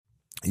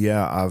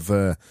Yeah,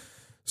 I've...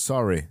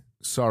 sorry.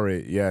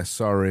 Yeah,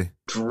 sorry.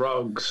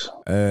 Drugs.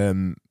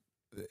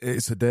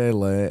 It's a day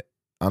late.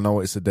 I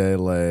know it's a day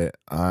late.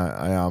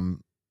 I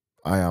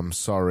am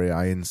sorry.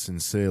 I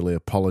sincerely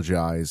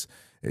apologise.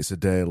 It's a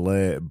day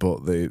late,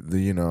 but the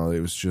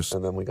it was just...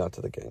 And then we got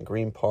to the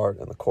gangrene part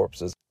and the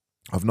corpses.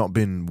 I've not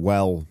been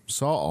well.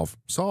 Sort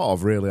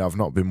of, really, I've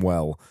not been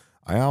well.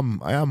 I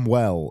am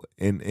well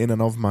in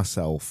and of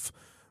myself,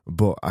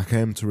 but I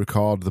came to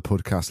record the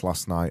podcast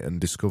last night and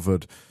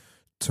discovered,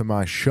 to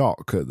my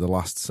shock at the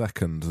last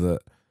second,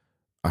 that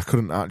I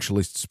couldn't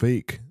actually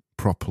speak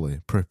properly.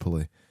 I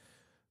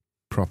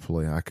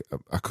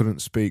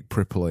couldn't speak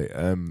properly.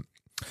 And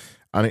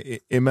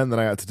it meant that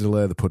I had to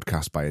delay the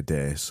podcast by a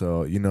day.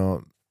 So,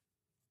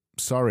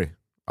 sorry.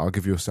 I'll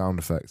give you a sound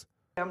effect.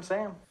 I'm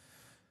Sam.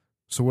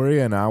 So we're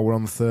here now. We're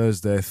on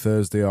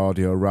Thursday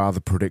audio, rather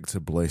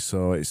predictably.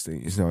 So it's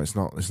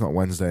not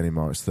Wednesday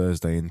anymore. It's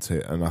Thursday, isn't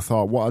it? And I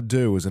thought what I'd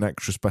do was an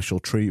extra special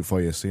treat for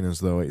you, seeing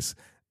as though it's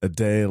a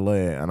day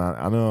late. And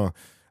I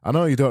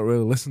know you don't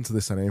really listen to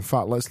this anymore. In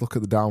fact, let's look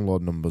at the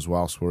download numbers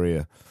whilst we're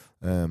here.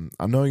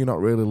 I know you're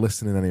not really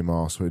listening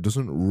anymore, so it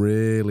doesn't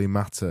really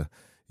matter.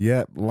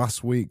 Yeah,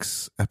 last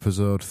week's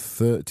episode,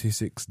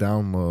 36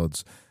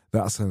 downloads.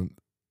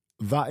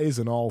 That is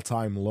an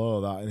all-time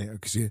low, that, isn't it?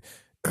 Because you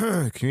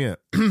can you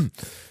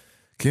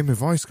hear my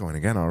voice going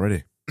again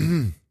already?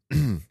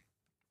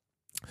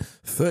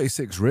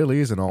 36 really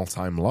is an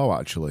all-time low,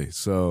 actually.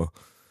 So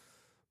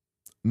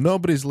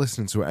nobody's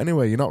listening to it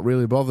anyway. You're not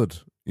really bothered.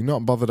 You're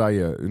not bothered, are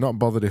you? You're not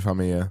bothered if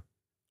I'm here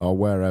or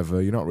wherever.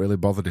 You're not really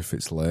bothered if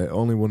it's late.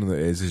 Only one that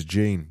is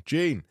Gene.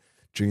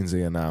 Gene's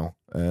here now.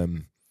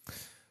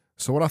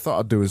 So what I thought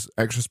I'd do is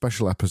extra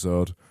special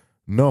episode.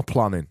 No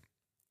planning.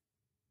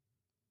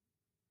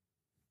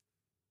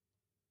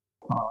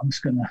 Oh, I'm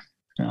just gonna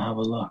have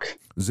a look.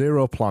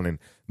 Zero planning.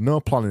 No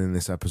planning in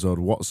this episode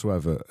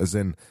whatsoever. As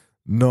in,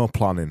 no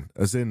planning.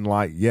 As in,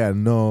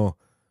 no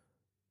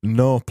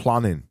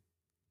planning.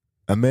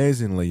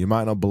 Amazingly, you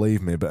might not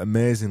believe me, but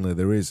amazingly,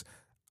 there is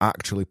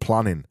actually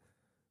planning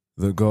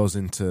that goes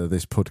into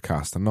this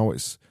podcast.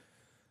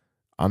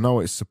 I know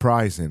it's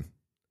surprising,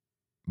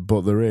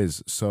 but there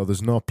is. So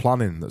there's no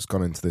planning that's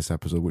gone into this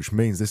episode, which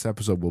means this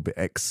episode will be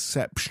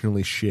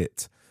exceptionally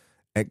shit.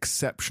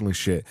 Exceptionally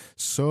shit.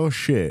 So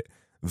shit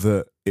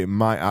that it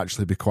might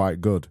actually be quite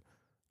good.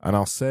 And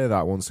I'll say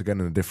that once again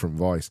in a different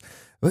voice.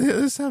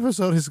 This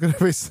episode is going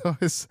to be so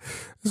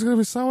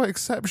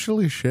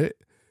exceptionally shit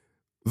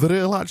that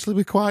it'll actually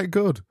be quite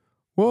good,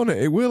 won't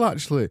it? It will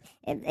actually.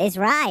 It's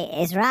right.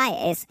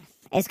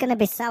 It's going to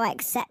be so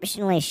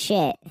exceptionally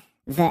shit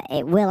that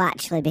it will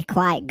actually be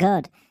quite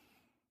good.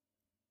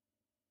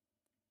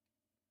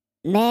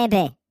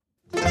 Maybe.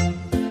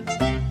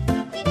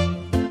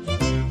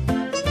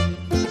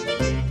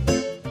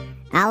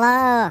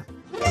 Hello?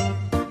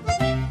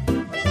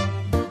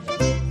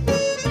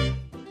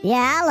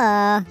 Yeah,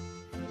 hello?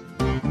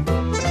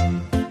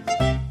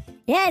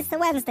 Yeah, it's the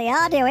Wednesday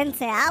audio,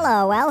 isn't it?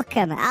 Hello,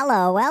 welcome.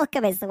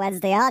 It's the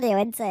Wednesday audio,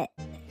 isn't it?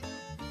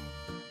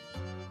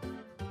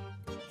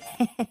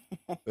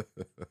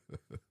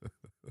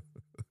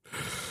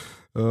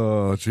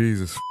 Oh,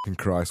 Jesus fucking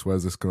Christ,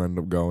 where's this going to end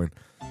up going?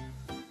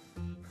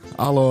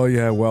 Hello,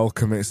 yeah,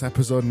 welcome. It's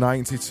episode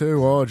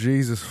 92. Oh,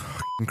 Jesus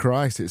fucking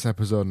Christ, it's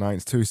episode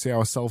 92. See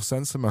how I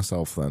self-censor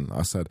myself then?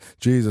 I said,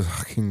 Jesus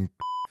fucking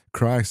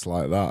Christ,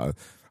 like that.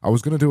 I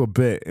was going to do a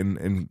bit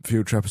in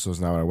future episodes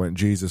now where I went,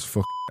 Jesus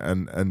fuck,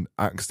 and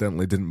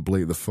accidentally didn't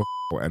bleep the fuck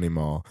out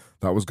anymore.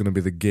 That was going to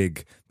be the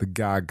gag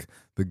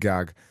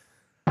that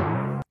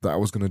I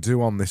was going to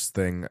do on this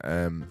thing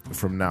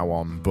from now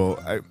on.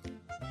 But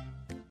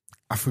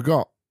I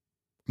forgot.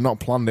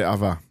 Not planned it,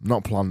 have I?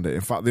 Not planned it.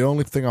 In fact, the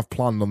only thing I've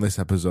planned on this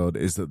episode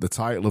is that the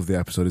title of the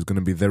episode is going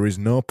to be There Is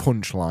No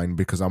Punchline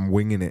Because I'm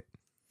Winging It.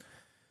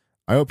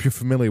 I hope you're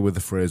familiar with the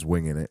phrase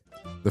winging it.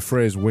 The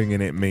phrase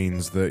winging it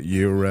means that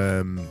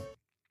you're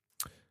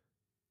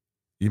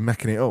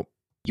making it up.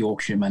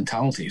 Yorkshire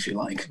mentality, if you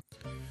like.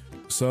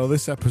 So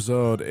this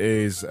episode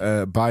is,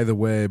 by the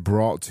way,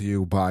 brought to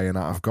you by, and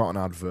I've got an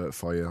advert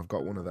for you. I've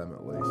got one of them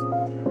at least.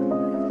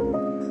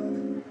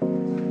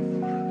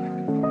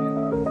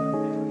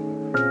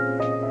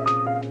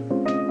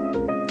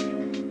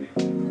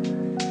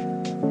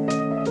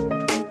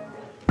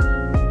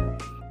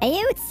 Are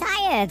you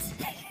tired?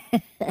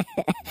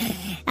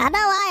 I know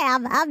I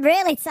am. I'm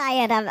really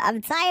tired.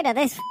 I'm tired of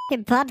this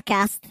fucking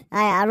podcast.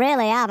 I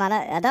really am.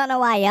 I don't know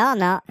why you're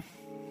not.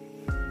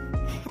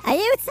 Are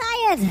you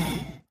tired?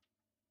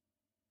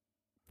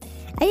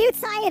 Are you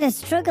tired of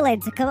struggling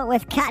to come up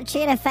with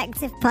catchy and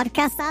effective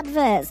podcast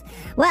adverts?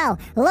 Well,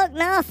 look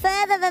no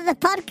further than the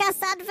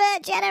podcast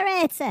advert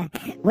generator.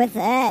 With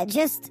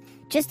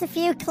just a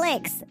few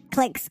clicks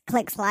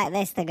like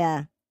this to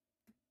go.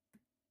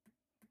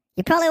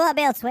 You probably won't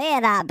be able to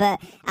hear that,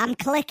 but I'm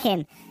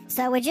clicking.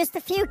 So with just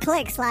a few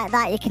clicks like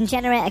that, you can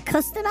generate a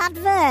custom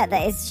advert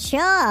that is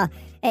sure.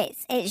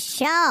 It's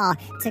sure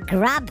to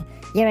grab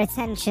your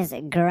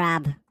attention.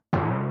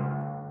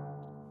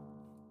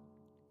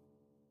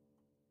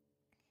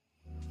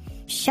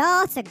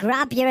 sure to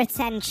grab your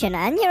attention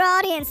and your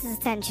audience's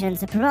attention and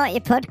to promote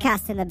your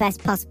podcast in the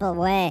best possible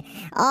way.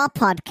 Or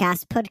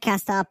podcast or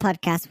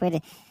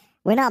podcast.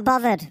 We're not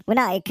bothered.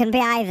 It can be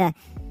either.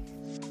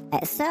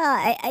 So,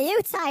 are you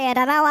tired?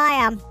 I know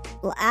I am.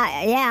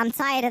 Yeah, I'm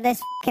tired of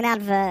this fucking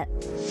advert.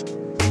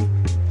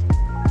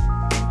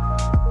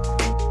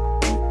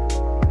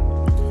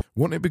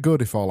 Wouldn't it be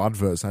good if all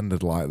adverts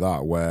ended like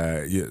that,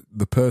 where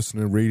the person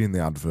who reading the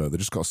advert, they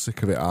just got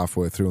sick of it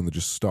halfway through and they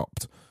just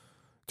stopped?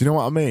 Do you know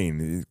what I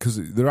mean?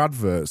 Because they're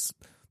adverts,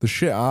 the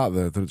shit out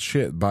there, the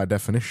shit by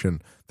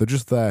definition, they're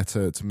just there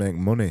to make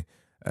money,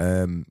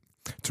 to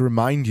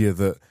remind you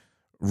that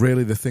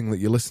really the thing that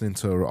you're listening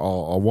to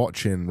or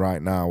watching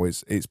right now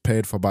it's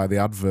paid for by the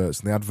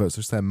adverts, and the adverts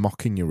are just there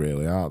mocking you,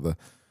 really, aren't they?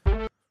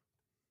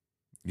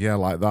 Yeah,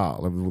 like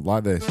that,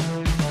 like this.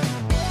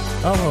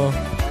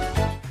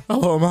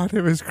 Hello, my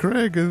name is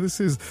Craig, and this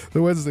is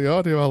the Wednesday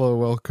Audio. Hello,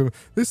 welcome.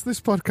 This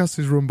podcast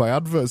is run by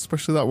adverts,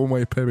 especially that one where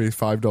you pay me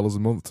 $5 a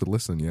month to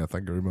listen. Yeah,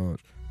 thank you very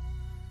much.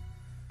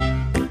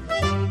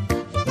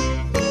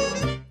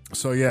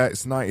 So yeah,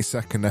 it's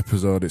 92nd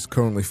episode. It's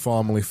currently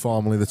formally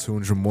the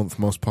 201th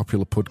most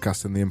popular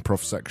podcast in the improv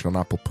section on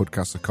Apple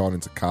Podcasts, according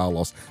to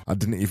Carlos. I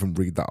didn't even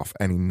read that off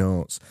any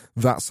notes.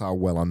 That's how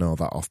well I know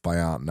that off by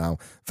heart now.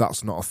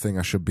 That's not a thing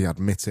I should be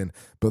admitting,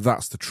 but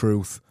that's the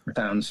truth.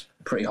 Sounds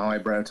pretty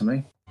highbrow to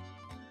me.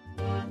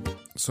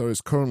 So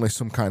it's currently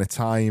some kind of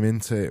time,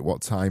 isn't it?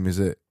 What time is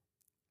it?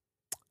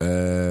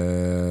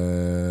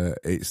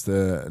 It's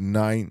the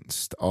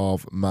 9th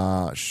of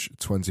March,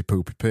 20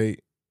 Poopy Pete.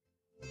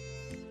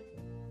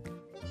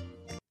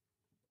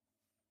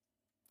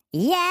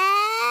 Yes!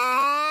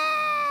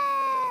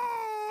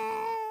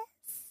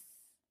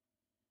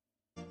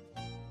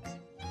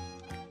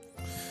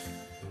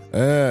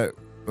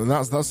 And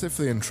that's it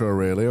for the intro,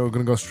 really. We're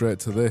going to go straight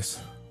to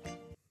this.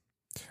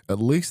 At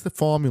least the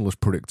formula's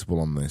predictable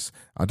on this.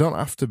 I don't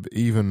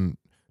even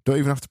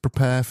have to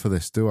prepare for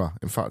this, do I?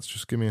 In fact,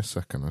 just give me a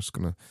second. I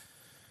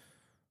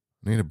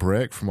need a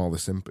break from all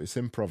this. It's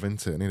improv,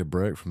 isn't it? I need a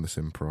break from this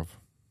improv.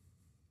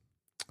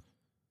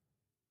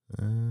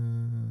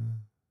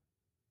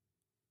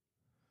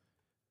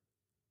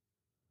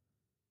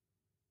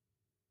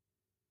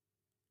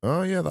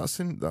 Oh yeah, that's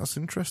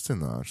interesting.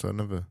 That actually, I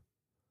never.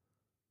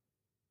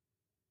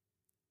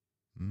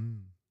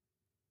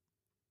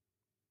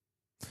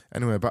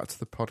 Anyway, back to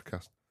the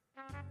podcast.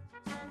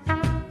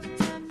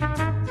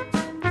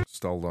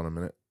 Just hold on a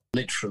minute.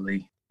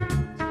 Literally.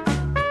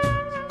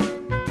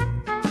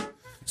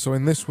 So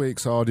in this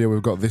week's audio,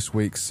 we've got this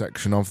week's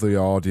section of the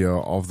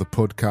audio of the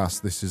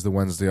podcast. This is the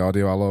Wednesday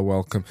Audio. Hello,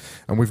 welcome.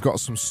 And we've got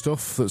some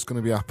stuff that's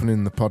going to be happening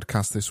in the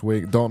podcast this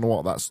week. Don't know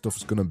what that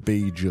stuff's going to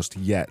be just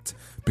yet,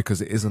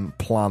 because it isn't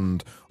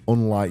planned,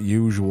 unlike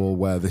usual,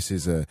 where this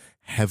is a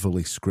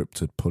heavily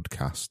scripted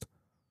podcast.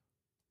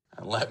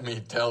 And let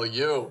me tell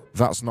you,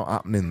 that's not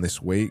happening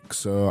this week,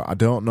 so I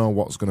don't know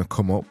what's going to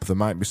come up. There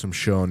might be some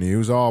show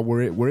news. Oh,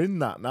 we're in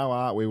that now,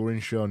 aren't we? We're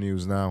in show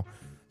news now.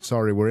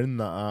 Sorry, we're in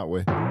that, aren't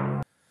we?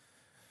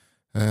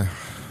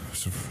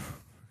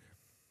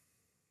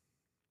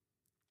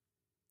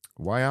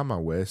 Why am I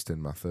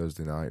wasting my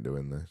Thursday night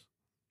doing this?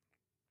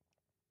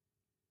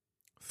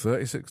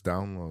 36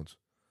 downloads.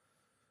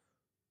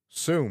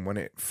 Soon, when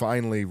it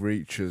finally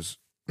reaches,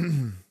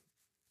 when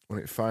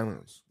it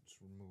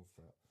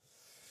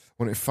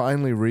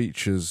finally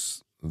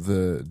reaches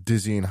the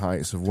dizzying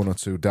heights of 1 or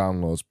 2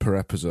 downloads per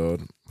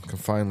episode, I can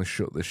finally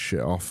shut this shit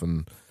off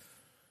and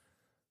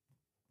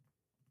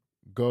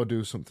go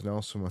do something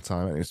else for my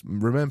time.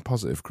 Remain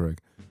positive, Craig.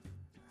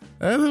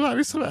 There might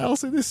be something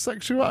else in this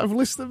section. We might have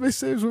listener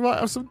missives. We might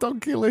have some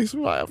donkey lists.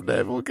 We might have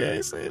naval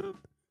gates in.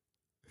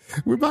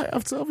 We might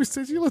have Toby's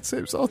titular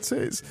tips or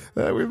tits.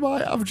 We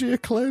might have Gia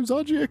Claims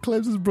or Gia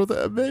Claims'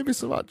 brother, and maybe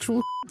some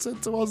actual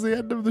content towards the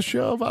end of the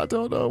show, but I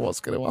don't know what's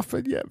going to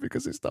happen yet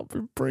because it's not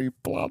been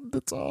pre-planned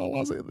at all,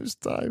 has it, this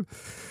time?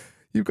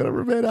 You've got to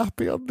remain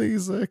happy on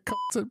these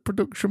content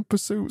production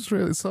pursuits,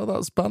 really. So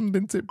that's banned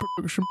into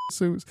production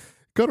pursuits.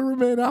 Got to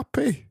remain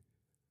happy.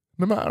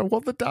 No matter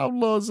what the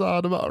downloads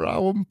are, no matter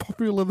how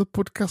unpopular the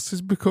podcast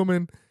is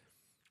becoming,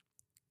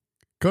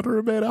 got to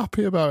remain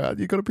happy about it.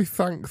 You've got to be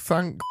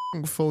thankful.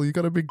 You've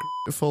got to be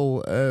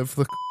grateful for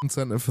the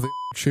content and for the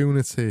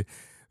opportunity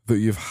that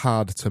you've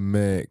had to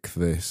make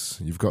this.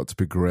 You've got to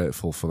be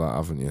grateful for that,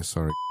 haven't you?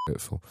 Sorry,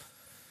 grateful.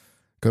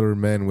 Got to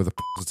remain with a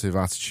positive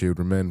attitude,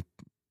 remain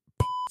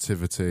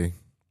positivity.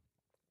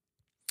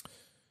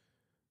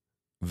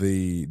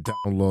 The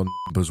download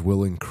numbers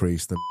will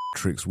increase, the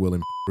metrics will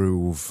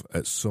improve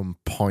at some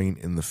point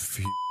in the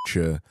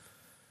future.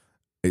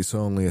 It's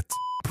only a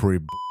temporary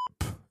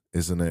blip,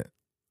 isn't it?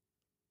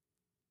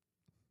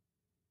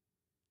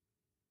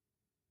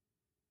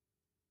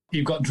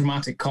 You've got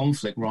dramatic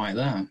conflict right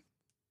there.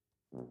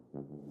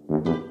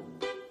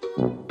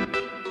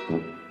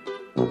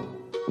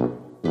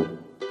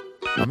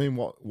 I mean,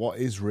 what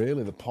is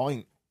really the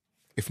point?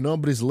 If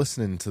nobody's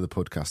listening to the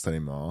podcast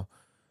anymore,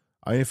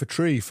 I mean, if a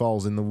tree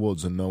falls in the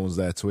woods and no one's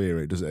there to hear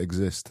it, does it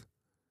exist?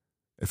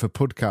 If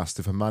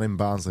a man in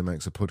Barnsley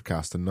makes a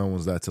podcast and no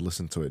one's there to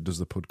listen to it, does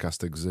the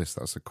podcast exist?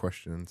 That's a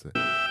question, isn't it?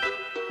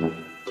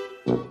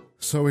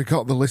 So we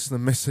got the listener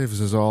missives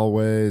as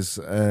always.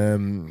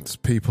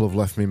 People have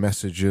left me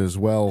messages.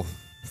 Well,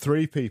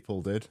 3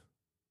 people did.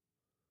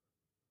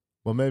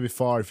 Well, maybe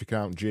 4 if you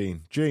count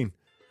Jean. Jean.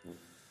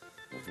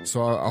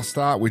 So I'll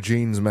start with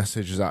Jean's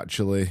messages,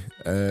 actually.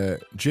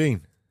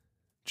 Jean,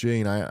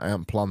 I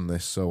haven't planned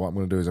this, so what I'm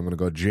going to do is I'm going to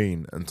go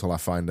Jean until I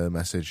find her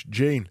message.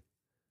 Jean.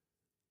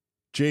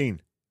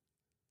 Jean.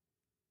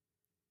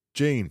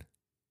 Jean.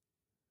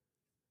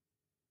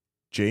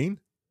 Jean.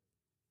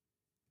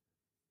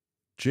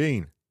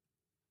 Jean.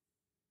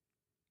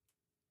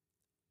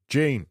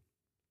 Jean.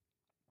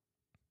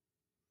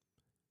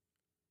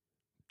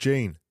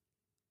 Jean.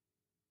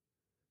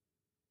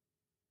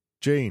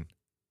 Jean.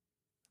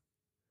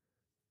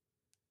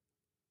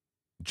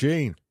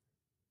 Jean.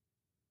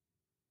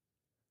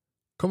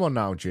 Come on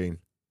now, Jean.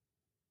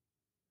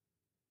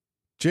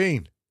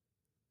 Jean.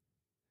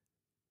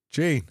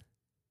 Jean.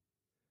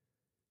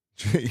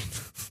 Jean.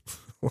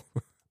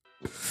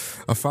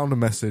 I found a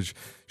message.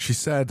 She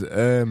said,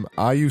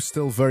 are you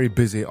still very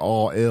busy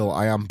or ill?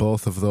 I am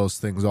both of those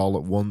things all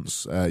at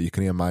once. You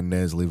can hear my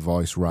nasally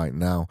voice right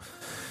now.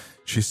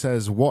 She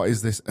says, what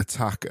is this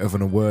attack of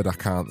a word I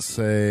can't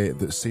say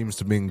that seems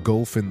to be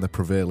engulfing the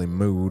prevailing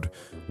mood?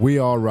 We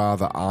or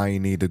rather I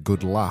need a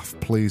good laugh.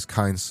 Please,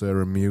 kind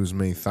sir, amuse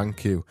me.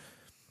 Thank you.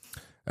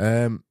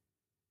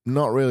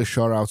 Not really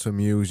sure how to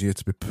amuse you,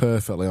 to be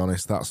perfectly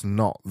honest. That's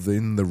not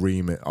in the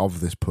remit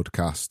of this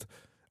podcast.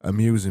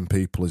 Amusing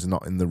people is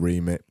not in the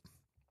remit.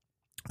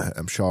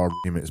 I'm sure our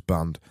remit's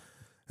banned.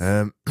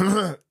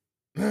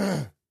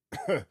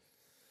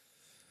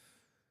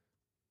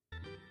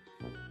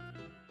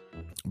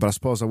 But I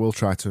suppose I will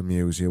try to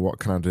amuse you. What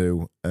can I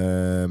do?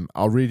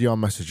 I'll read your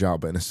message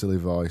out, but in a silly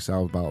voice.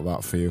 How about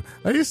that for you?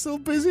 Are you still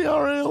busy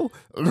or ill?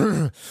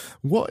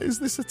 What is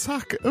this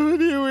attack of a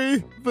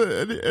newie?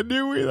 A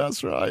newie,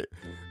 that's right.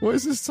 What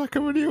is this attack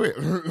of a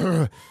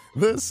newie?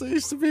 That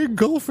seems to be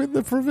engulfing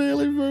the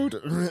prevailing mood.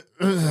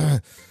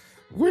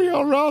 We,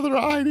 or rather,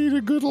 I need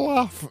a good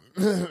laugh.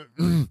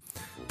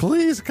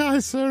 Please,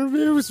 kind sir,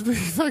 amuse me.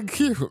 Thank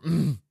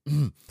you.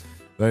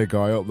 There you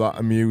go. I hope that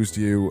amused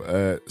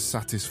you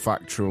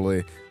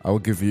satisfactorily. I'll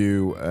give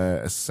you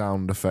a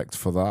sound effect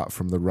for that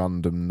from the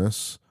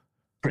randomness.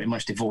 Pretty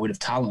much devoid of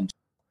talent.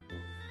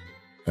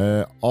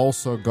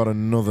 Also got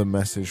another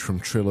message from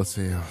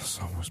Trility. Oh,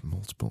 so there's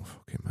multiple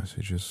fucking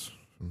messages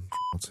from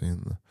Trility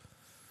in there.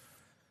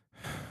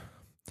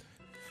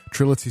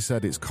 Trility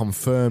said it's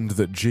confirmed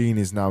that Jean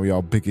is now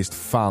your biggest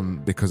fan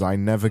because I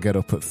never get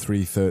up at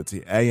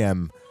 3:30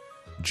 a.m.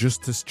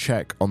 just to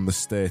check on the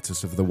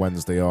status of the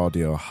Wednesday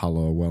audio.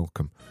 Hello,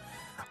 welcome.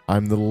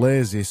 I'm the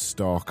laziest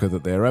stalker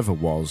that there ever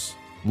was.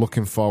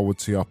 Looking forward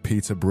to your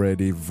Peter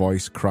Brady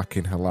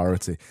voice-cracking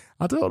hilarity.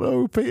 I don't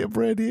know who Peter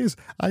Brady is.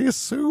 I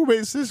assume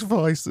it's his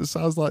voice that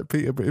sounds like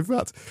Peter Brady. In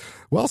fact,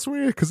 whilst we're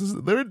here, because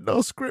there ain't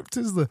no script,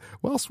 is there?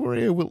 Whilst we're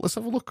here, let's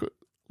have a look at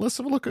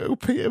who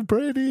Peter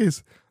Brady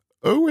is.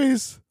 Who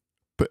is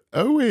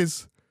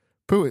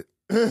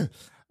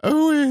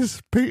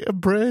Peter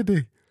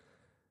Brady?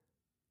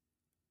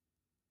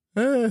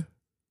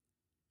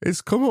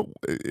 It's come up.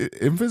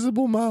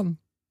 Invisible Man.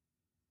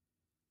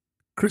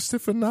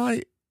 Christopher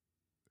Knight.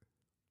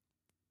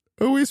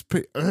 Who is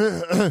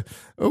Peter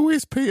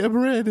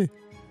Brady?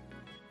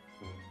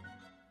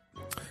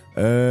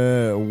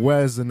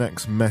 Where's the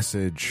next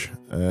message?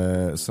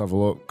 Let's have a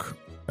look.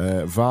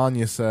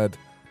 Vanya said,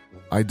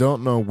 I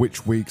don't know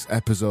which week's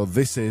episode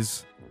this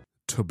is,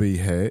 to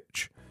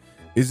BH.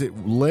 Is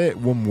it late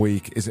one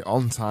week? Is it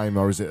on time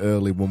or is it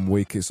early one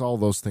week? It's all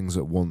those things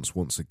at once.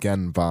 Once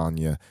again,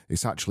 Vanya,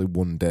 it's actually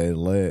one day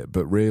late,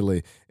 but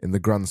really, in the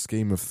grand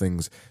scheme of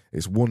things,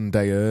 it's one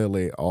day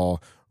early,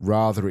 or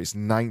rather, it's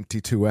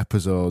 92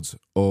 episodes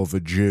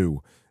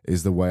overdue,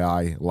 is the way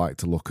I like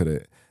to look at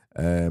it.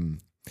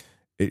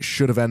 It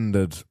should have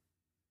ended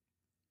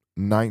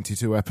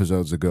 92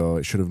 episodes ago.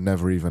 It should have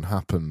never even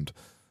happened,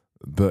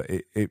 but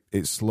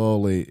it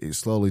slowly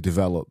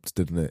developed,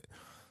 didn't it?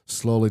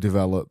 Slowly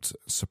developed,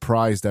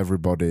 surprised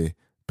everybody,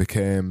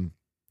 became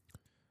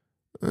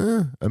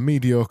a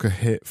mediocre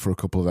hit for a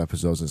couple of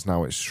episodes, and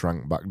now it's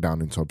shrank back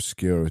down into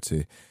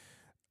obscurity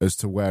as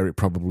to where it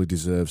probably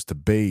deserves to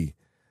be.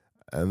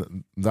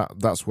 And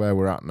that's where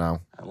we're at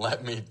now. And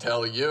let me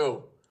tell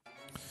you.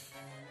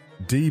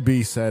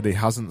 DB said he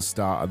hasn't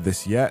started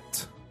this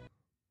yet.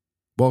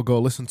 Well, go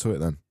listen to it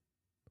then.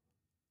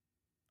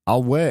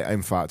 I'll wait,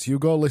 in fact. You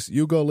go listen,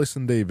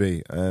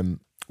 DB.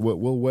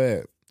 We'll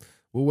wait.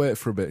 We'll wait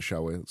for a bit,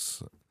 shall we?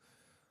 Let's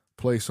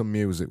play some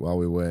music while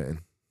we're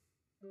waiting.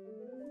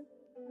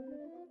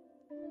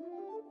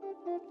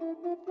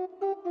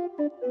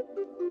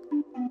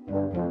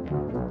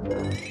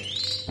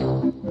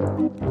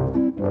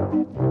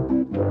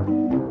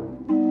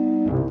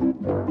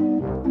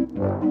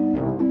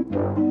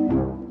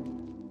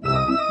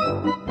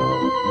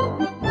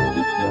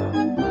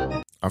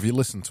 Have you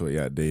listened to it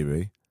yet,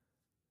 DB?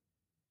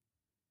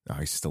 Oh,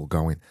 he's still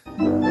going.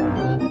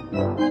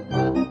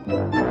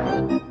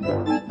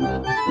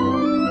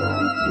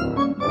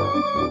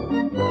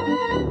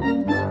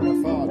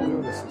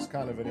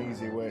 Kind of an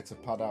easy way to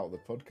pad out the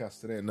podcast,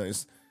 isn't it? And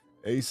it's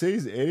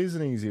easy. It is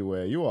an easy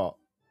way. You what?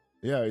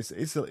 Yeah, it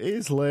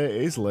is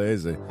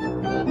lazy.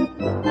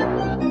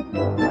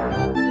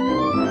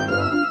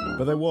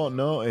 But they won't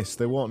notice.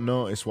 They won't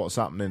notice what's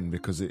happening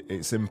because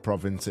it's improv,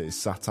 isn't it? It's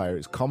satire.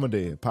 It's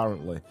comedy,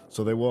 apparently.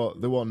 So they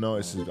won't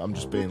notice. I'm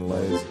just being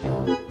lazy.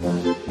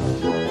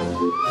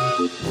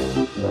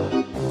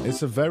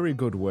 It's a very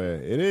good way.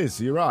 It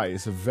is. You're right.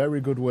 It's a very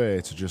good way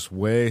to just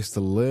waste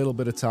a little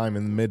bit of time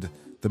in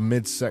the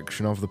mid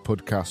section of the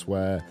podcast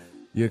where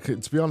you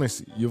could, to be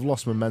honest, you've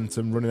lost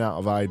momentum, running out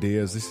of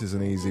ideas. This is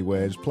an easy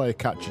way. Just play a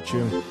catchy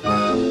tune.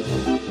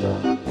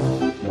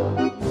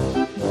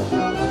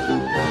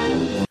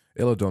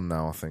 Ill done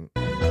now, I think.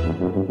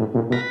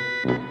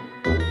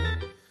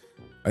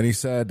 And he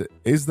said,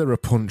 is there a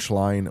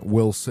punchline?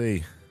 We'll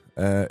see.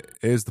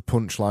 Here's the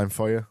punchline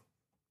for you.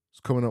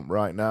 It's coming up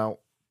right now.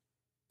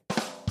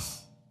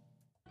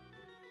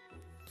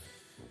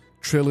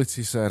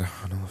 Trility said,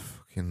 another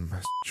fucking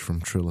message from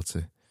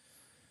Trility.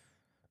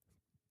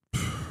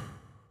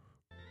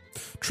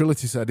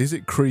 Trility said, is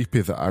it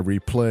creepy that I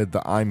replayed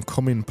the I'm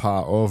coming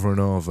part over and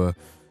over,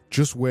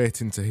 just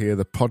waiting to hear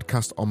the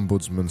podcast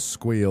ombudsman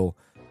squeal,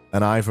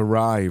 and I've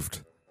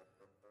arrived?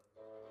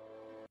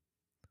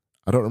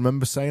 I don't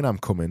remember saying I'm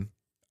coming.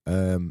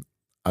 I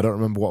don't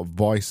remember what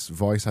voice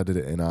I did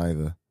it in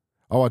either.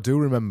 Oh, I do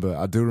remember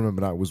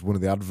that was one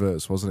of the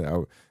adverts, wasn't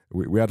it?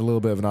 We had a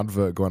little bit of an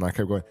advert going. I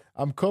kept going,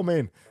 I'm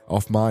coming,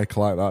 off mic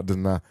like that,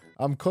 didn't I?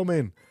 I'm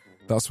coming.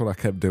 That's what I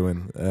kept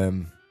doing.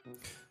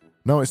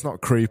 No, it's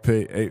not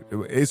creepy. It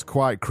is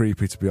quite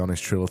creepy, to be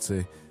honest,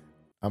 Trility.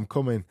 I'm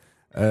coming.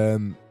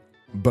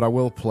 But I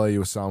will play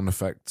you a sound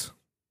effect.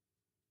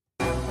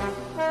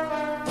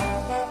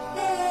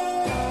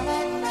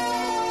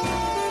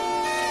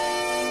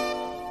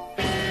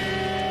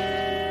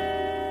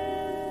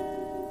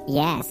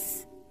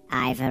 Yes,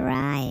 I've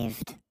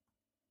arrived.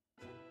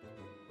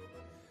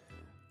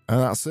 And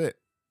that's it.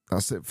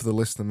 That's it for the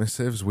listener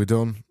missives. We're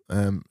done.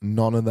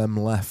 None of them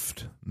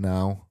left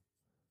now.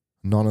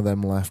 None of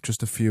them left.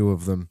 Just a few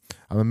of them.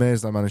 I'm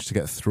amazed I managed to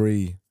get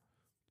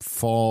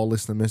 4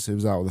 listener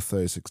missives out of the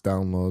 36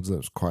 downloads. That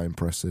was quite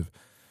impressive.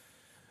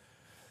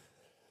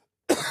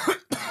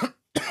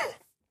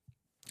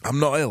 I'm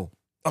not ill.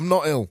 I'm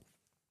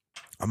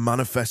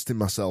manifesting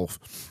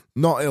myself.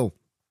 Not ill.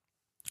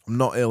 I'm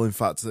not ill. In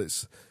fact,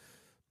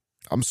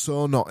 I'm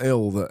so not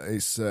ill that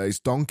it's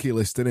donkey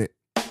list, innit?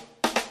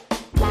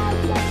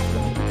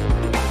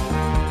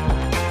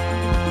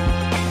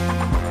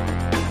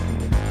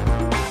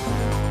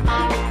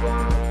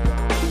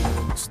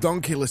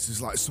 Donkey list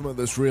is like something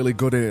that's really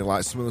good in it,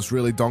 like something that's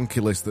really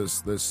donkey list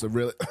that's a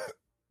really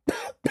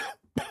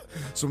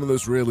something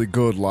that's really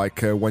good, like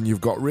when you've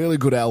got really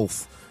good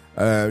health,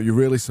 you're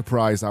really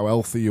surprised how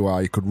healthy you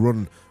are. You could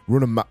run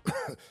a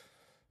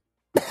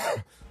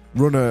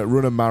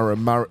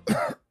marathon.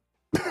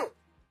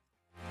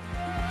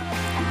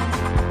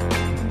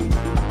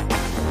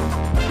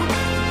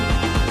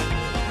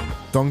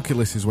 Donkey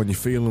list is when you're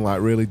feeling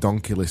like really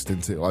donkey list,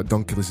 isn't it? Like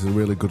donkey list is a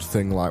really good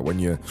thing, like when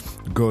you're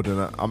good,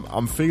 and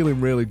I'm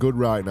feeling really good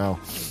right now,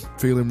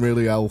 feeling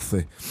really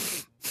healthy,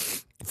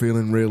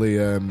 feeling really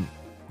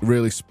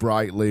really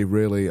sprightly,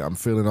 really. I'm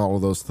feeling all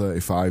of those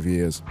 35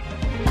 years.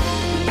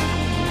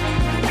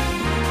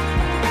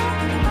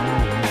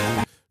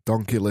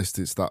 Donkey list,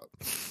 it's that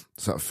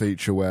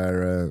feature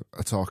where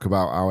I talk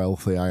about how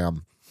healthy I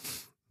am,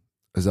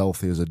 as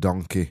healthy as a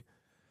donkey.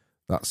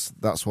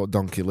 That's what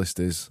donkey list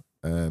is.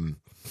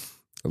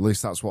 At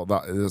least that's what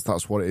that is.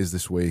 That's what it is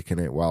this week,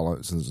 innit? Well,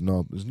 there's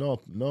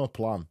no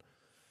plan.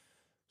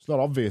 It's not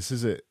obvious,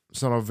 is it?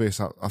 It's not obvious.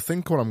 I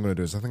think what I'm going to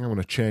do is I'm going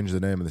to change the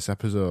name of this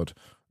episode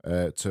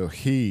to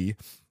he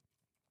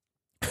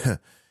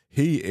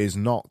is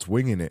not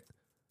winging it.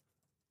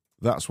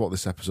 That's what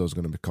this episode is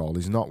going to be called.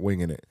 He's not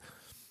winging it.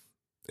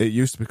 It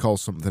used to be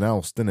called something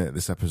else, didn't it?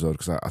 This episode,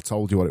 because I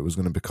told you what it was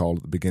going to be called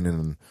at the beginning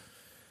and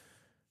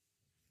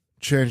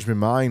changed my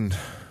mind.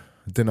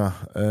 Dinner.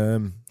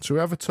 Shall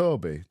we have a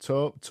Toby?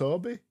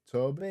 Toby?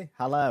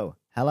 Hello,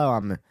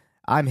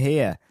 I'm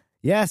here.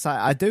 Yes,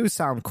 I do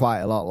sound quite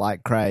a lot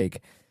like Craig.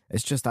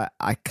 It's just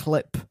I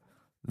clip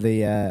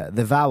the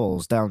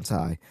vowels, don't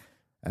I?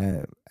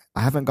 I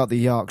haven't got the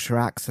Yorkshire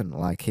accent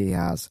like he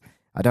has.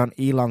 I don't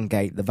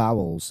elongate the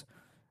vowels.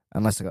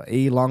 Unless I got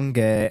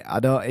elongate. I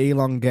don't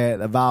elongate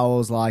the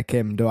vowels like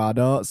him, do I? I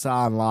don't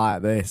sound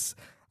like this.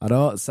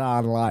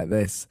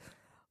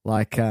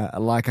 Like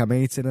I'm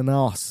eating an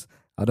os.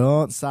 I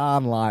don't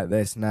sound like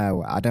this.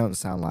 No, I don't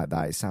sound like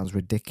that. It sounds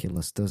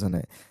ridiculous, doesn't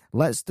it?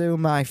 Let's do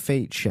my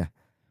feature.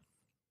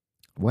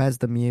 Where's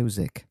the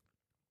music?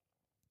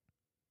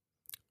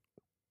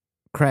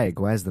 Craig,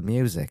 where's the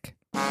music?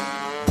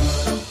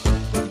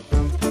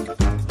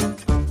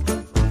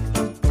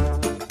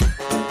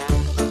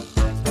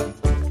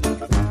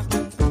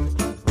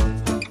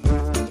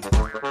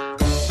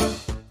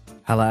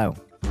 Hello.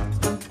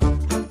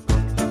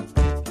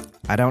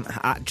 I don't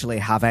actually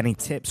have any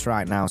tips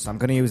right now, so I'm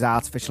going to use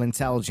artificial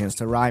intelligence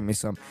to write me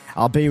some.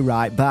 I'll be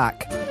right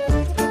back.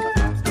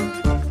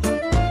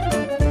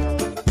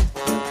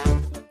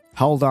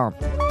 Hold on.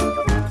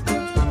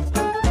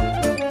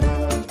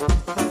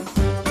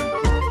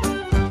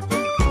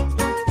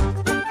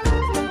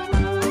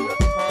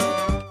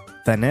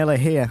 They're nearly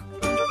here.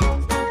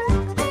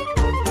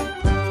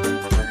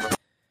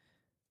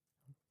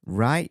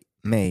 Write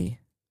me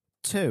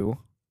 2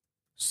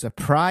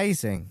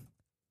 surprising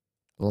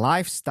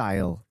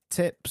lifestyle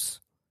tips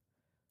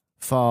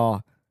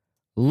for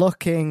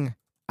looking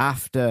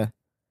after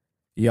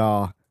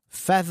your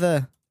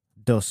feather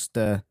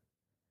duster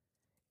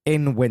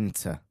in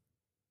winter.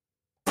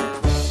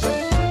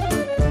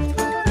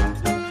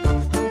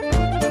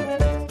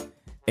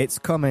 It's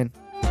coming.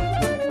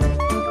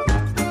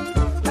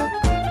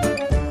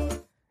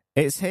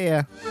 It's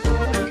here.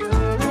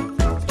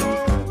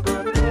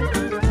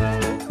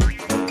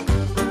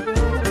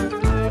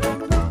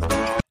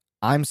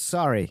 I'm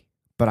sorry,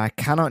 but I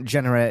cannot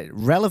generate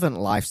relevant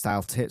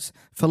lifestyle tips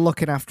for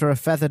looking after a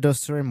feather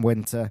duster in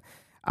winter,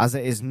 as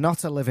it is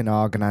not a living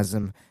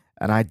organism,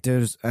 and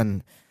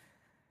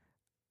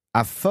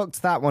I've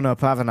fucked that one up,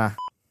 haven't I?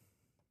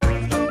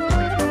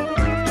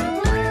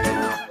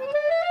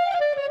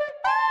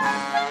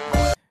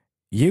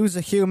 Use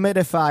a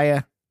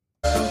humidifier.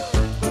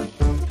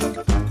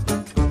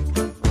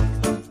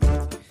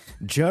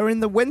 During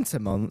the winter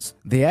months,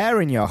 the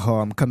air in your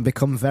home can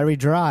become very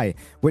dry,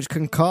 which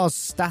can cause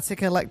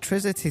static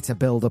electricity to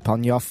build up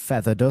on your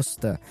feather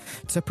duster.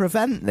 To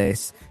prevent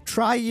this,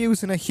 try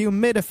using a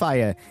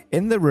humidifier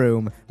in the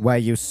room where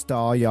you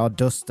store your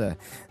duster.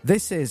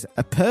 This is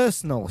a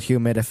personal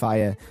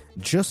humidifier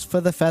just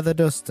for the feather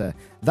duster.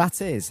 That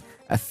is,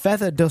 a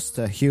feather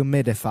duster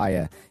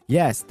humidifier.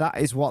 Yes, that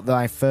is what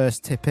my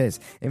first tip is.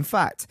 In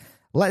fact,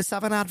 let's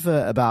have an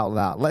advert about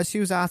that. Let's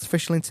use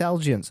artificial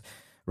intelligence.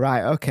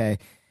 Right, okay.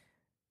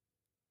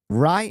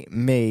 Write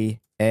me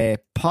a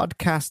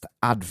podcast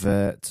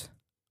advert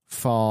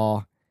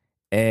for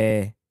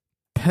a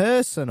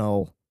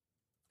personal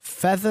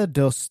feather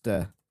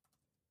duster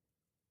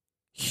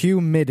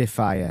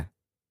humidifier.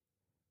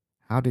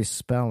 How do you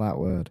spell that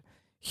word?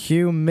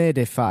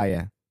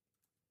 Humidifier.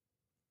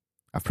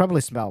 I've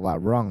probably spelled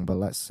that wrong, but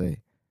let's see.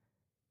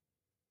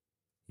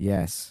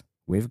 Yes,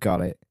 we've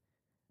got it.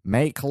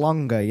 Make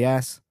longer,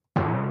 yes.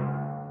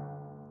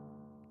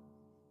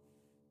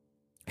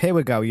 Here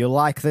we go, you'll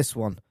like this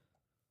one.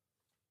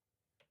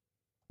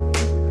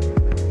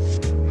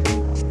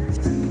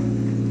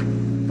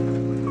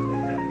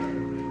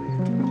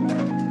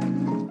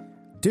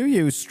 Do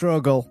you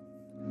struggle?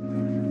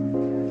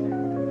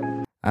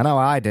 I know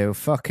I do,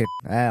 fucking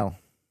hell.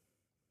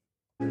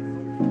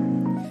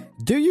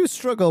 Do you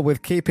struggle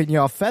with keeping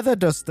your feather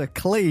duster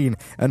clean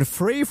and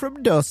free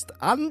from dust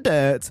and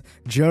dirt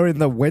during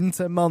the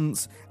winter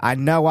months? I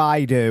know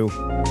I do.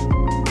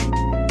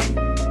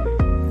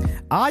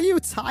 Are you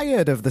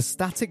tired of the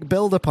static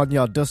build-up on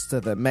your duster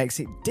that makes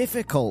it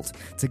difficult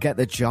to get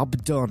the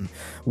job done?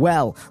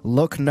 Well,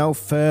 look no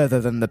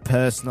further than the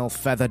personal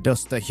feather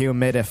duster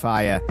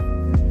humidifier.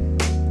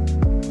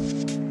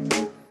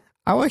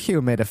 Our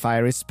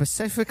humidifier is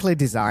specifically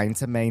designed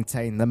to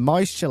maintain the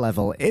moisture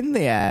level in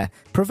the air,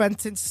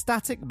 preventing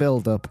static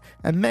build-up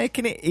and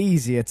making it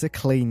easier to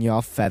clean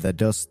your feather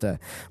duster.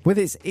 With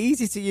its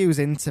easy-to-use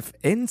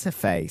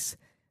interface,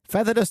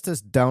 feather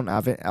dusters don't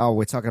have it. Oh,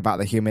 we're talking about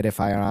the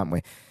humidifier, aren't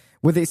we?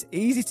 With its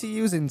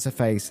easy-to-use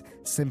interface,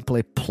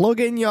 simply plug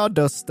in your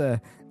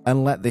duster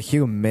and let the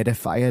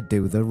humidifier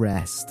do the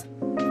rest.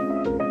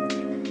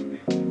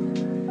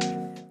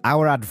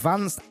 Our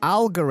advanced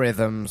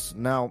algorithms...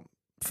 No,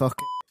 fuck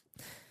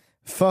it.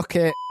 Fuck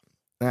it.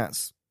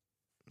 That's...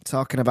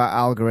 Talking about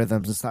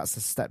algorithms, that's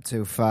a step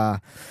too far.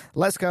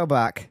 Let's go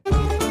back.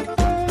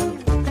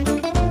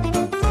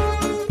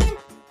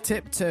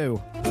 Tip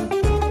 2.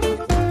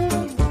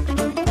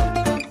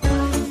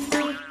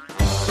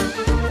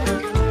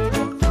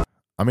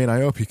 I mean,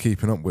 I hope you're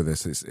keeping up with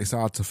this. It's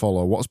hard to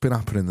follow. What's been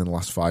happening in the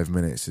last 5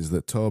 minutes is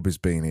that Toby's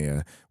been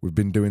here. We've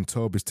been doing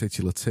Toby's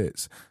titular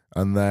tits.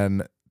 And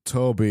then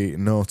Toby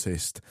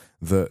noticed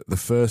that the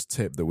first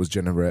tip that was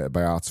generated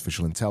by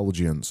artificial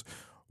intelligence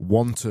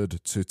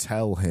wanted to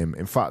tell him.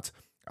 In fact,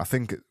 I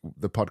think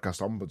the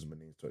podcast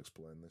ombudsman needs to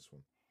explain this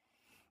one.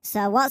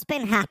 So what's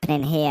been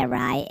happening here,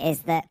 right,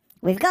 is that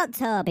we've got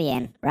Toby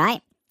in,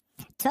 right?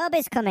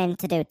 Toby's come in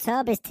to do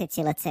Toby's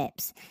titular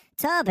tips.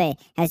 Toby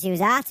has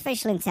used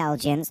artificial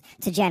intelligence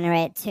to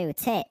generate 2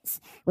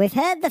 tits. We've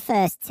heard the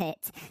first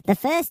tit. The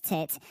first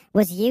tit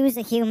was use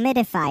a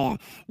humidifier.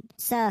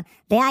 So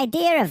the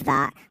idea of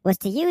that was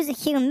to use a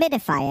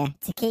humidifier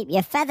to keep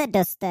your feather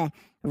duster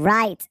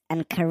right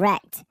and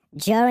correct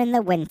during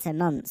the winter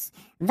months.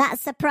 That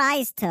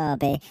surprised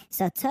Toby.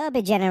 So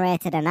Toby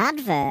generated an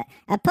advert,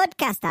 a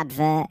podcast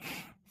advert,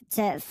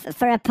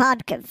 for a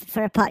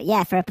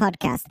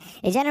podcast.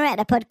 He generated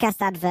a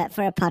podcast advert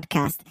for a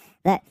podcast.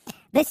 That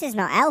this is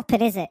not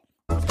helping, is it?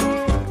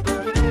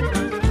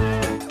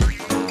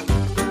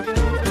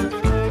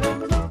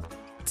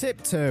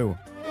 Tip 2.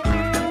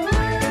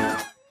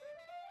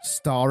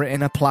 store it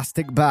in a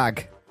plastic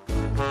bag.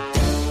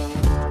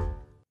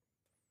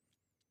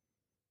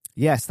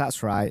 Yes,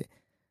 that's right.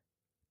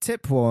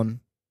 Tip 1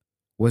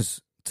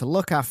 was to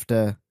look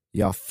after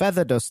your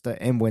feather duster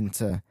in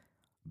winter.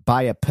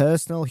 Buy a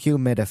personal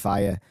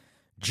humidifier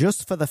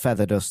just for the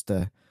feather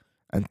duster.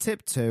 And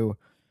tip 2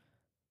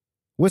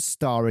 was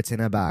store it in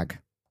a bag.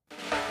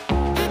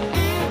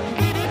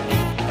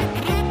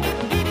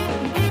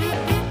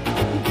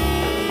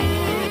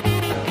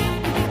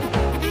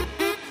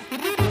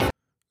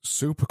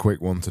 Super quick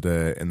one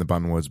today in the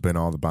Banwords bin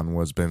or the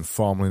Banwords bin,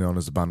 formerly known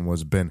as the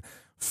Banwords bin,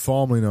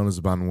 formerly known as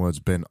the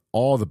Banwords bin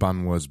or the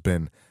Banwords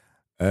bin.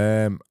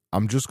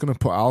 I'm just going to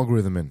put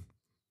algorithm in.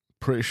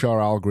 Pretty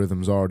sure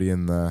algorithm's already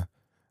in there.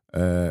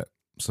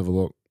 Let's have a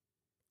look.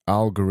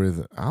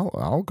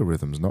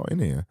 Algorithm's not in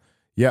here.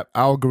 Yep,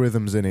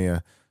 algorithm's in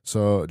here.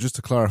 So just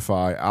to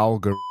clarify,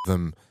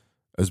 algorithm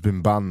has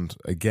been banned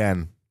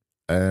again.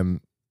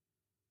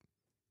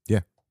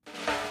 Yeah.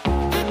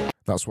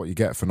 That's what you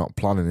get for not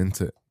planning,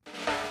 isn't it?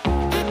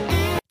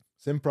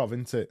 It's improv,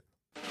 isn't it?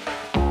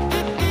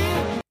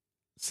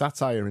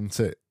 Satire, isn't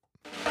it?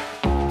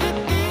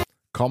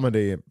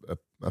 Comedy,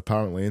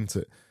 apparently, isn't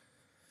it?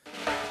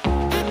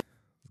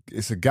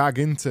 It's a gag,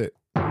 isn't it?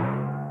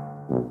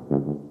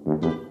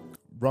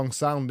 Wrong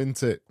sound,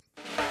 isn't it?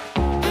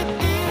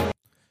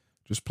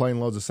 Just playing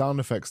loads of sound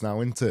effects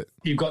now, isn't it?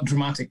 You've got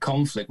dramatic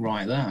conflict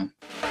right there.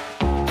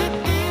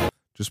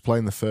 Just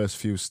playing the first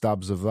few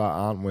stabs of that,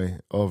 aren't we?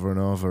 Over and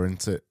over,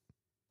 isn't it?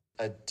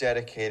 A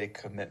dedicated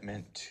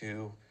commitment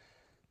to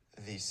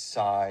the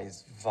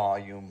size,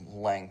 volume,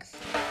 length.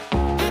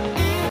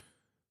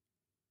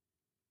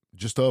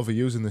 Just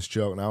overusing this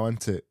joke now,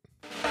 isn't it?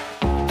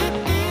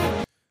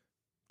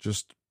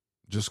 Just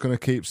gonna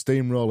keep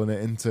steamrolling it,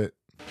 isn't it?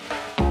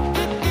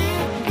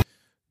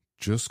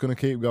 Just gonna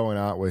keep going,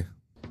 aren't we?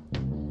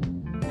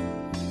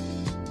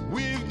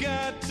 We've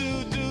got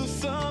to do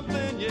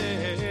something,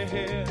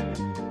 yeah,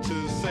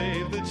 to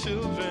save the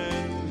children.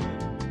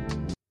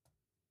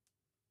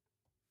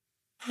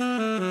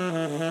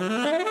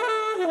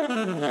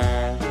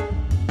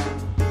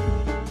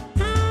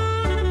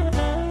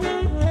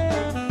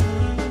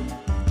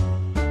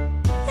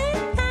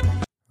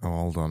 Oh,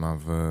 hold on,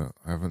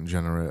 I haven't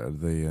generated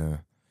the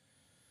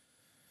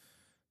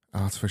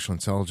artificial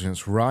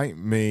intelligence. Write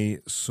me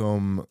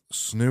some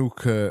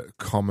snooker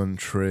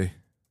commentary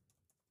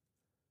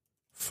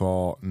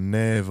for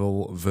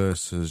Naval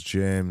versus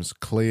James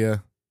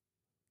Clear.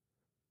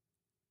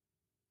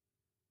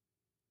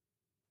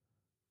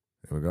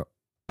 Here we go.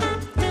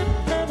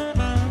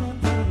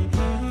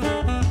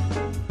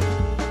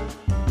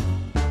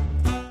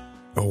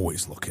 Oh,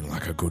 it's looking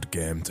like a good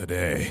game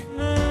today.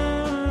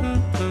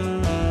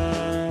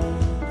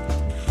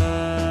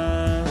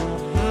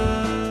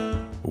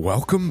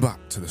 Welcome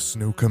back to the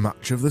snooker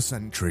match of the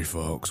century,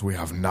 folks. We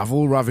have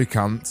Naval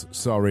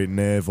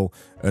Naval,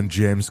 and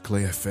James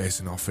Clear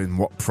facing off in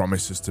what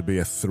promises to be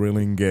a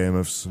thrilling game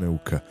of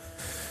snooker.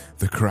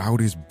 The crowd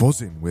is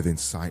buzzing with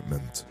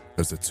excitement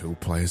as the two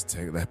players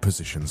take their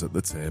positions at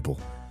the table.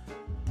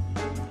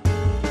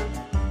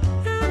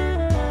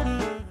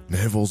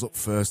 Naval's up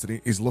first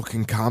and he's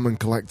looking calm and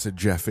collected,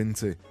 Jeff, isn't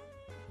he?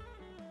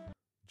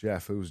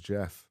 Jeff, who's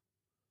Jeff?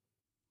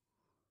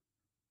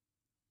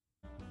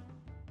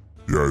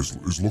 Yeah,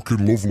 he's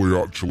looking lovely,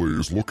 actually.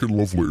 He's looking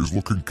lovely. He's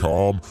looking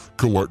calm,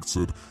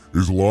 collected.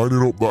 He's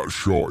lining up that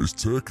shot. He's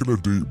taking a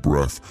deep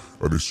breath,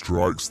 and he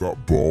strikes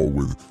that ball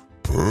with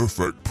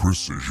perfect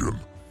precision.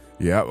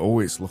 Yeah, oh,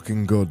 it's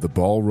looking good. The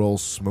ball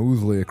rolls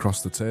smoothly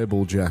across the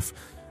table, Jeff,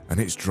 and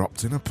it's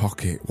dropped in a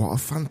pocket. What a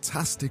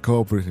fantastic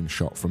opening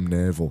shot from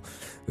Naval.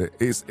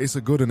 It's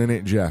a good one, isn't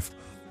it, Jeff?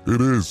 It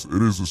is.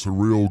 It's a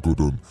real good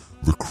one.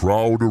 The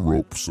crowd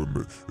erupts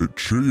and it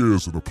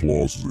cheers and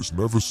applauses. It's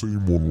never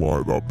seen one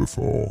like that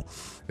before.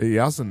 He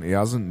hasn't,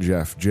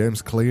 Jeff.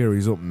 James Clear,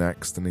 he's up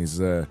next and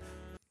he's 8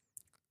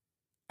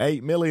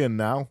 million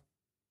now.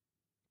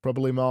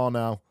 Probably more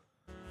now.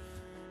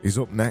 He's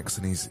up next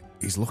and he's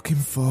looking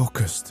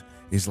focused.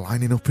 He's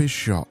lining up his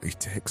shot. He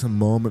takes a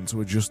moment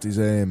to adjust his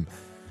aim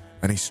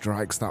and he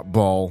strikes that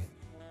ball.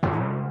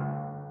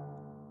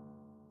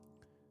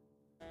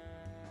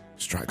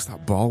 Strikes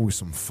that ball with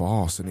some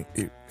force and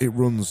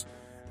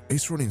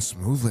it's running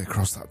smoothly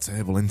across that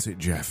table, isn't it,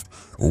 Jeff?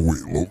 Oh,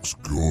 it looks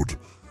good.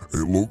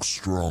 It looks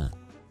strong.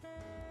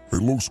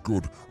 It looks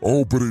good.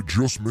 Oh, but it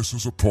just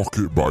misses a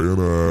pocket by an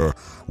air.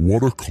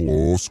 What a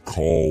close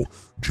call.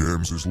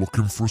 James is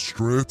looking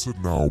frustrated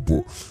now,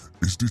 but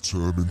he's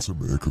determined to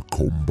make a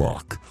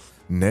comeback.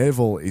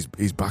 Naval, he's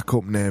back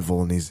up,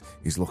 Naval, and he's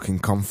looking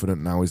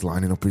confident now. He's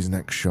lining up his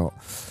next shot.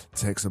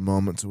 Takes a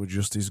moment to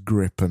adjust his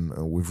grip, and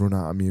we've run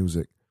out of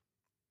music.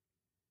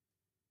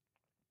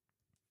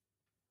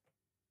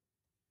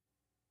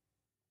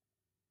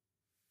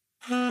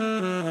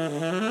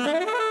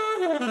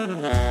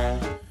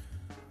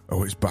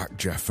 Oh, it's back,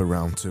 Jeff, for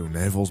round two.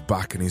 Naval's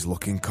back and he's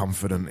looking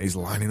confident. He's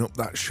lining up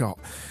that shot.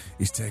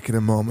 He's taking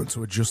a moment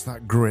to adjust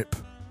that grip.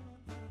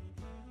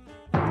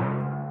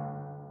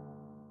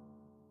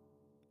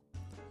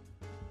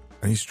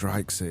 And he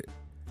strikes it.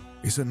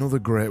 It's another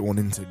great one,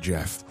 isn't it,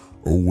 Jeff?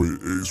 Oh,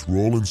 it's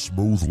rolling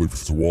smoothly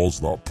towards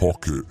that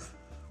pocket.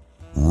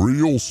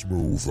 Real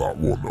smooth, that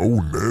one.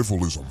 Oh,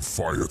 Neville is on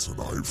fire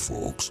tonight,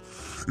 folks.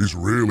 He's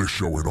really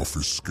showing off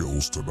his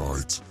skills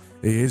tonight.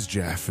 He is,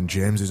 Jeff, and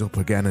James is up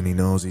again and he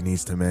knows he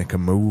needs to make a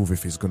move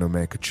if he's going to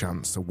make a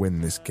chance to win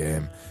this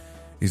game.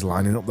 He's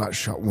lining up that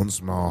shot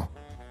once more.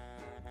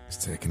 He's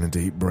taking a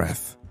deep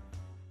breath.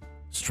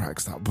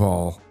 Strikes that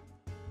ball.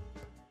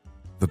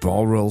 The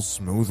ball rolls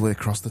smoothly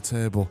across the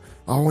table.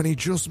 Oh, and he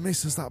just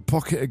misses that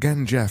pocket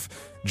again, Jeff.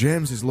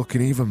 James is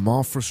looking even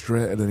more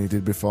frustrated than he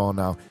did before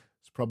now.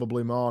 It's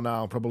probably more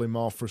now, probably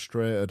more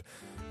frustrated.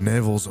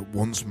 Neville's up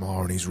once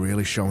more and he's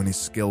really showing his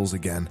skills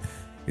again.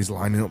 He's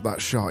lining up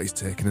that shot. He's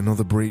taking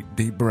another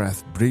deep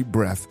breath.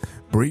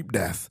 Breep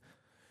death.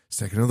 He's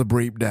taking another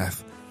breep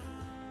death.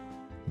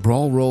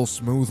 Ball rolls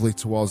smoothly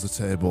towards the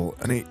table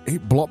and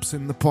it blops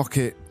in the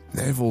pocket.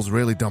 Neville's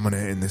really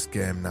dominating this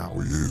game now. Oh,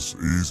 he is.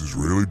 He's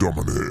really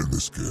dominating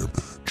this game.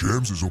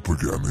 James is up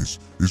again.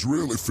 He's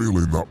really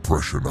feeling that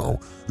pressure now.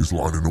 He's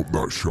lining up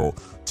that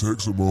shot.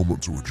 Takes a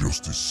moment to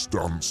adjust his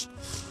stance.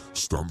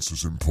 Stance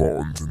is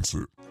important,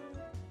 isn't it?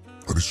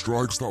 And he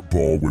strikes that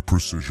ball with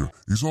precision.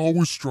 He's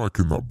always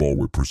striking that ball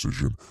with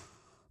precision.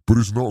 But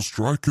he's not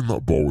striking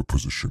that ball with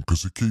precision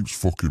because he keeps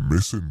fucking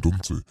missing,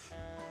 doesn't he?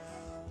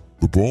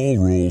 The ball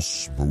rolls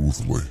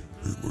smoothly.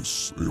 It looks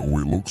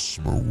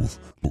smooth.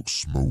 Looks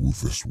smooth,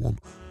 this one.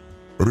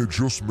 And it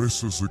just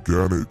misses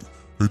again.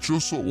 It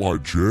just looked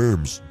like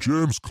James.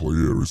 James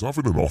Clear is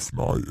having an off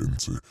night,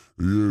 isn't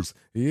he?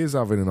 He is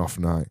having an off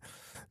night.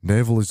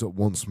 Neville is up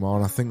once more,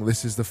 and I think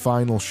this is the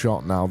final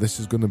shot now. This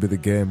is going to be the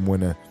game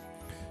winner.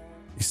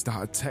 He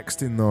started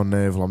texting though,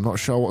 Neville. I'm not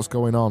sure what's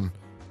going on.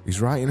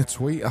 He's writing a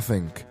tweet, I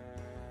think.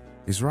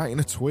 He's writing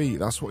a tweet.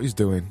 That's what he's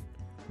doing.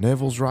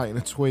 Neville's writing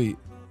a tweet.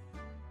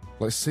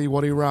 Let's see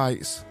what he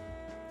writes.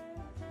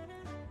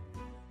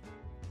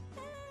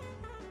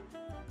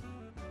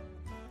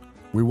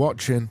 We're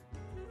watching.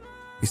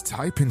 He's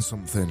typing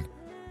something.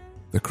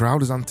 The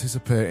crowd is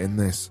anticipating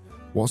this.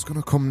 What's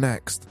going to come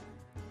next?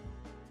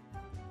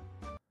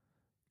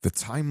 The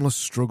timeless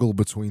struggle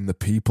between the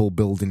people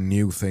building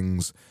new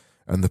things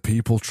and the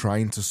people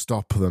trying to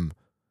stop them. ...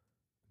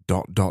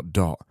 Oh,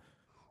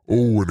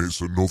 and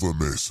it's another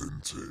miss,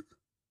 isn't it?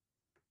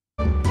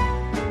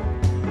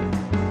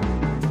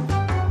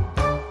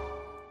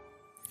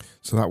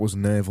 So that was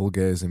navel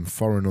gazing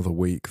for another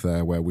week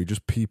there, where we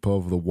just peep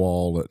over the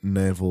wall at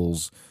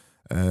Neville's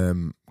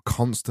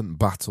constant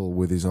battle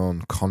with his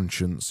own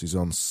conscience, his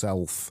own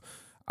self,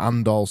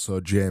 and also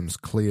James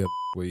Clear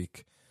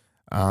week.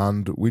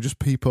 And we just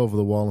peep over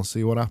the wall and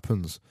see what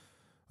happens.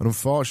 And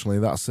unfortunately,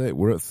 that's it.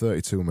 We're at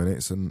 32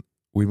 minutes and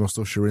we must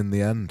usher in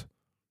the end.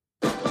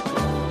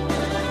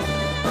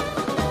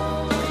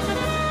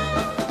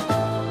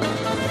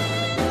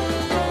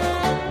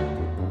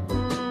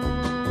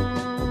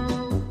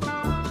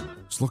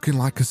 Looking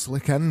like a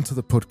slick end to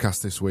the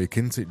podcast this week,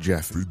 isn't it,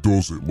 Jeff? It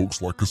does. It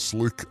looks like a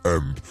slick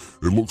end.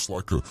 It looks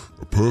like a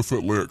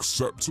perfectly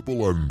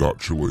acceptable end,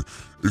 actually.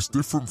 It's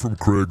different from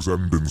Craig's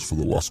endings for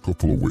the last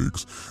couple of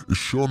weeks. He's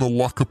shown a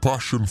lack of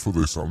passion for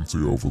this, hasn't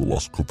he, over the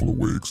last couple of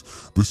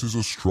weeks. This is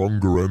a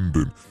stronger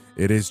ending.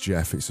 It is,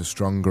 Jeff. It's a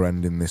stronger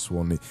ending, this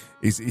one.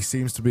 He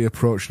seems to be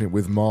approaching it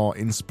with more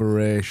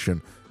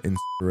inspiration,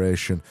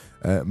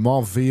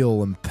 more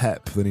veal and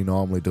pep than he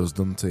normally does,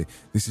 doesn't he?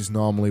 This is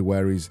normally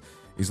where he's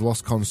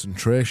lost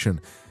concentration.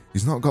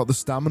 He's not got the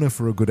stamina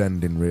for a good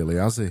ending, really,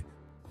 has he?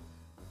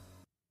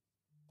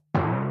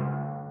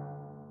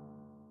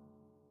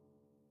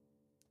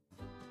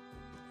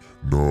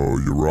 No,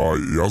 you're right.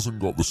 He hasn't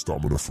got the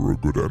stamina for a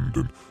good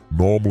ending.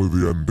 Normally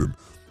the ending,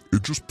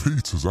 it just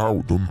peters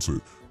out, doesn't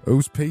it?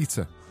 Who's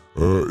Peter?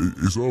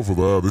 He's over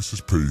there. This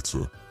is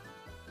Peter.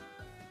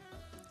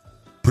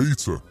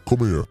 Peter,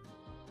 come here.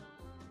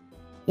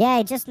 Yeah,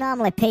 it just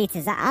normally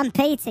peters. I'm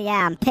Peter,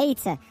 yeah, I'm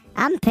Peter.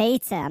 I'm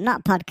Peter. I'm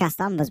not podcast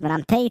ombudsman,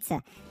 I'm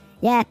Peter.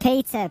 Yeah,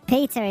 Peter,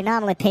 he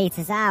normally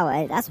peters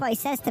out. That's what he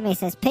says to me. He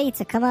says,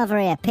 Peter, come over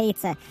here,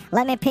 Peter.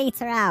 Let me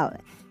peter out.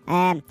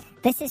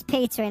 This is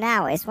petering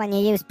out. It's when you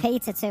use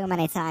Peter too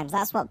many times.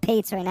 That's what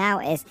petering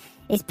out is.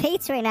 He's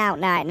petering out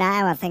right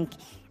now, I think.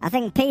 I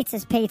think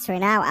Peter's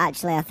petering out,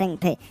 actually. I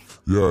think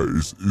Yeah,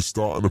 he's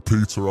starting to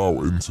peter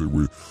out, isn't he?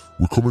 We're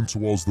coming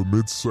towards the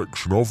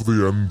midsection of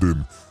the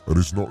ending, and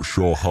he's not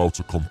sure how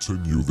to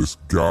continue this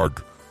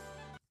gag.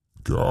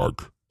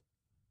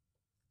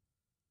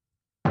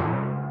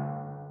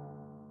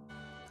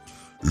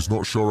 He's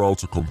not sure how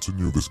to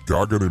continue this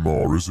gag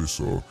anymore, is he?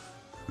 So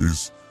he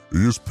is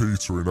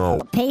petering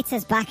out.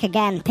 Peter's back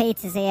again.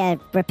 Peter's here,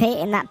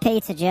 repeating that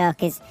Peter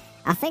joke.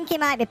 I think he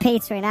might be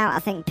petering out. I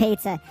think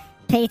Peter's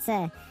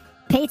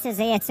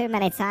here too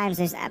many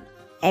times.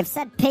 I've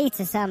said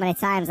Peter so many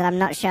times that I'm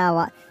not sure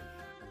what.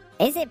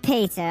 Is it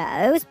Peter?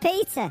 Who's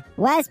Peter?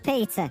 Where's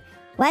Peter?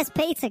 Where's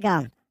Peter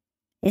gone?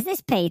 Is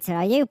this Peter?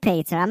 Are you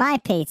Peter? Am I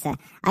Peter?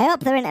 I hope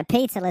there isn't a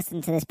Peter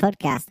listening to this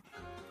podcast.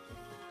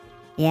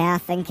 Yeah, I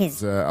think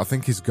he's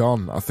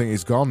gone. I think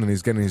he's gone and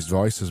he's getting his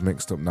voices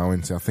mixed up now,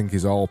 isn't he? I think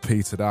he's all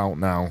petered out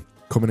now.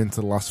 coming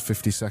into the last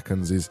 50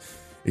 seconds.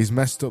 He's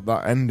messed up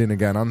that ending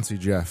again, hasn't he,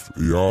 Jeff?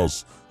 He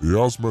has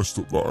messed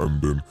up that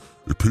ending.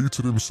 He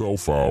petered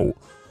himself out.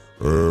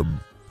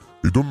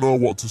 He doesn't know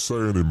what to say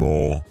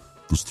anymore.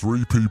 There's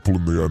 3 people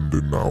in the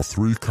ending now,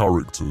 3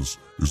 characters.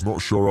 He's not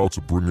sure how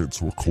to bring it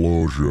to a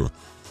closure.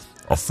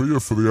 I fear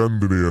for the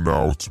ending here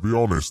now, to be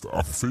honest.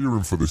 I'm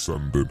fearing for this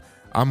ending.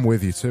 I'm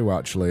with you too,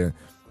 actually.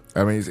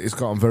 I mean, it's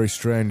gotten very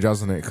strange,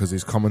 hasn't it? Because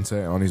he's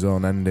commentating on his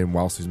own ending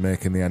whilst he's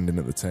making the ending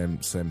at the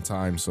same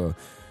time. So,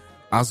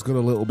 has got a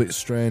little bit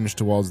strange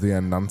towards the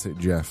end, hasn't it,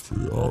 Jeff?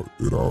 Yeah,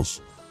 it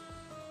has.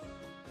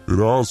 It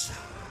has.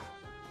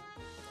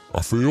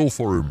 I feel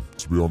for him,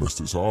 to be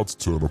honest. It's hard to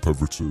turn up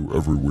every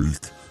week,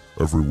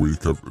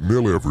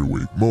 nearly every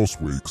week,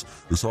 most weeks.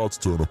 It's hard to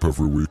turn up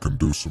every week and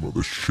do some of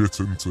this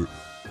shit, isn't it?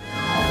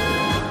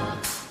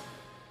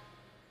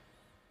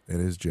 It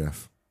is,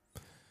 Jeff.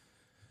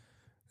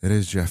 It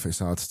is, Jeff. It's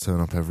hard to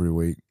turn up every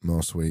week,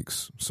 most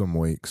weeks, some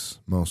weeks,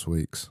 most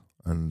weeks,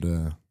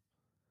 and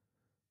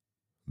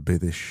be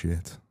this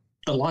shit.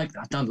 I like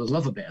that. I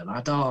love a bit of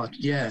that. Oh,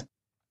 yeah.